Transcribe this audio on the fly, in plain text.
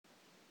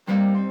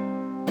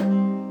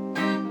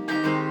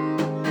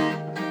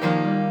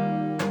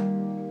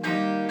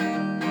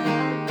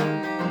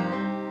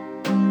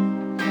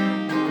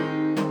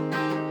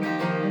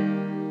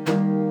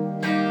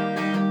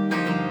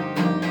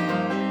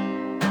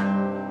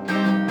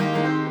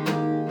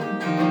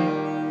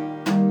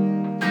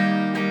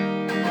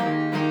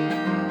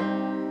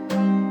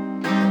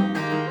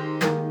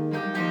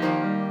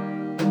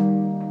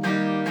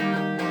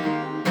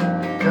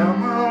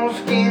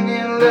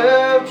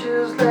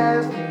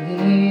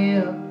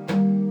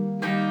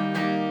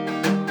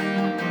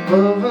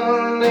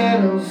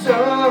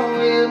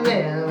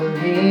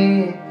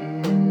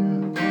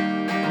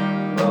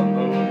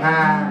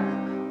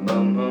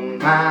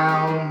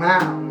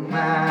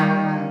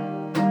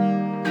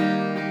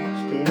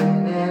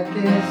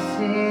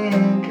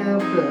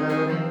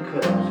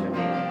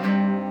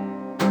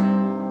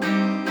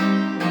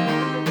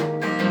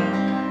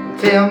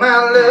Tell my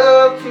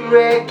love to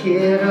wreck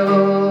it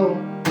all.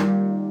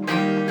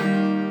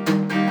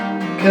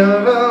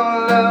 Cut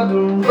all of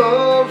the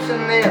ropes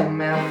and let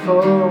me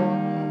fall.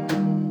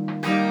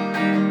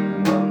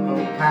 One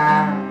more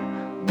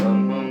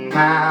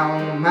mile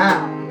on my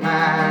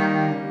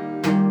mind.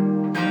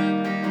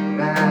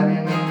 Right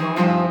in the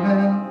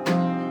moment,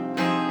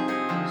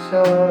 it's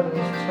all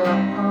this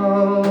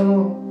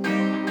trouble.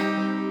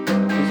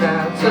 'Cause I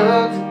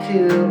told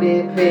you to be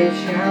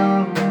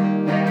patient,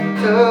 and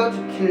I told you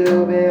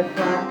to be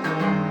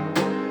fine.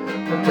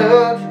 I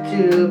told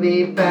you to be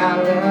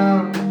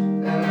balanced,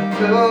 and I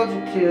told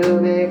you to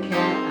be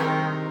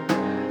kind.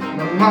 In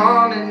the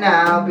morning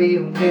I'll be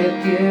with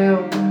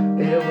you,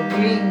 it will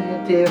be a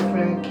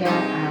different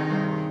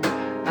kind.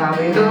 I'll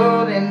be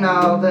holding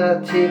all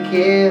the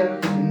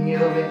tickets, and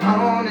you'll be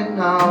owning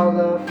all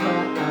the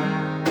fun.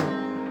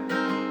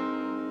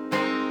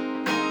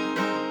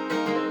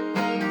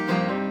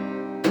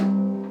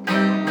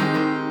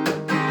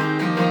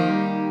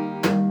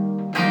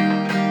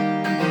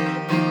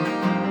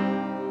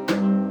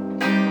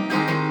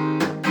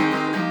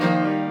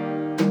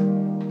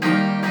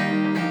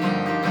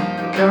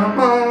 Come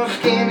on,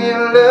 skinny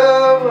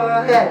love,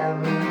 we're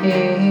having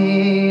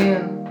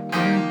here.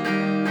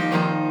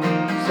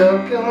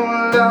 Suck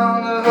along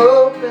the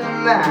hope and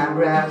lie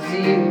right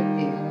here.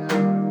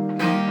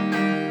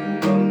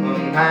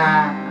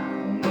 My.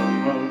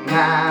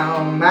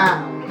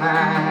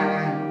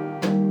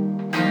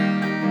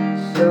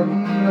 Some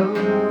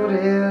load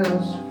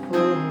is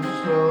full,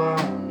 slow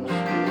on the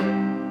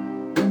street.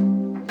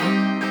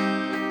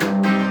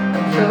 I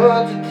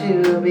told you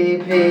to be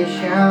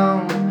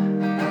patient,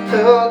 I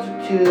told you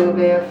to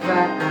be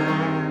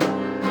fine.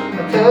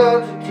 I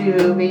told you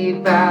to be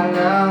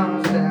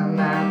balanced, and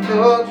I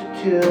told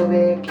you to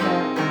be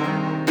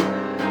kind.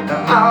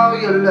 Now all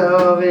your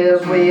love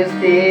is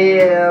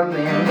wasted,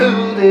 then who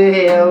the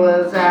hell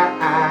was I?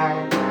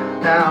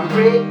 Now I'm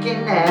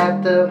breaking at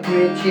the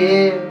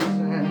bridges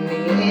and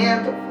the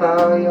end of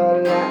all your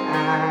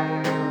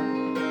life.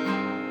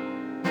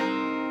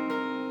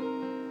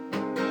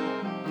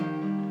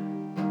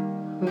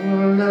 Who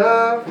will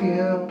love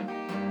you?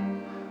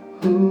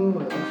 Who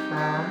will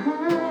find?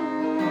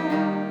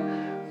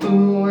 Who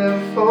will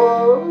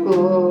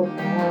fall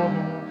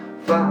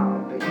far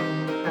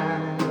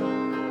behind?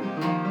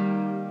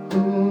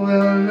 Who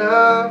will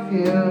love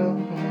you?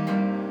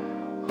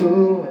 Who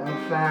will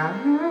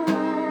find?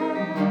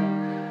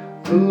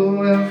 Who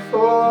will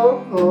fall